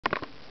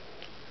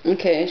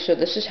Okay, so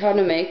this is how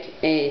to make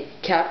a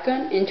cap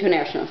gun into an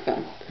airsoft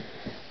gun.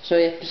 So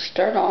you have to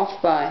start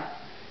off by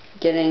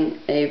getting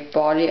a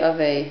body of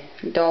a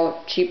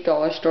cheap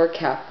dollar store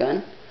cap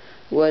gun,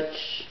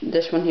 which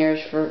this one here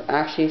is for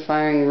actually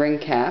firing ring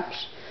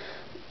caps,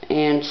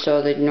 and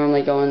so they'd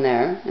normally go in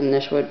there, and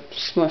this would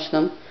smush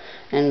them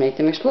and make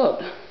them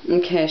explode.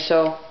 Okay,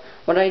 so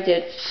what I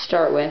did to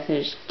start with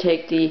is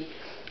take the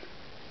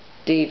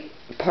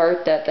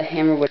part that the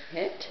hammer would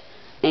hit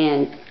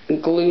and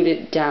glued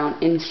it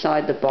down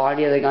inside the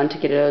body of the gun to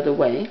get it out of the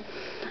way,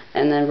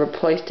 and then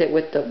replaced it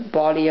with the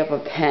body of a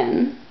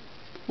pen,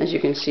 as you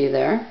can see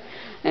there,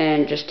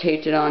 and just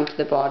taped it onto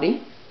the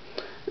body.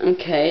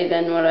 Okay,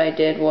 then what I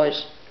did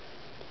was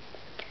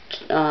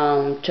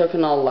took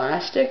an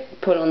elastic,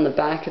 put it on the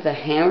back of the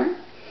hammer,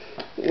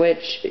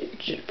 which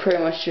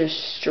pretty much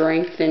just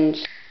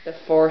strengthens the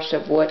force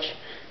of which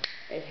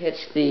it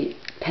hits the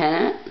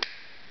pen at.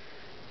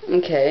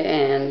 Okay,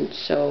 and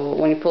so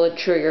when you pull the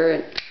trigger,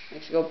 it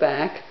makes it go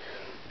back,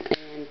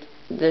 and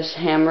this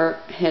hammer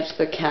hits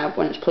the cap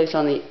when it's placed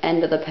on the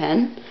end of the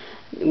pen.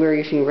 We're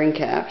using ring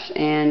caps,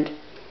 and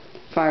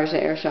fires the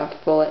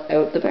airsoft bullet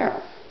out the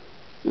barrel.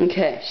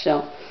 Okay,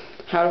 so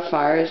how to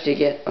fire is to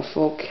get a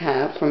full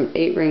cap from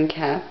 8 ring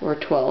cap or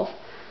 12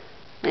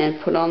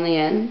 and put on the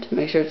end,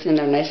 make sure it's in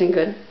there nice and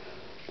good,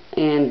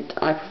 and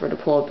I prefer to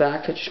pull it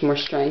back because it's more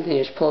strength, and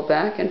you just pull it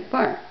back and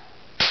fire.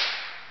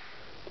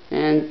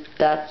 And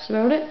that's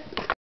about it.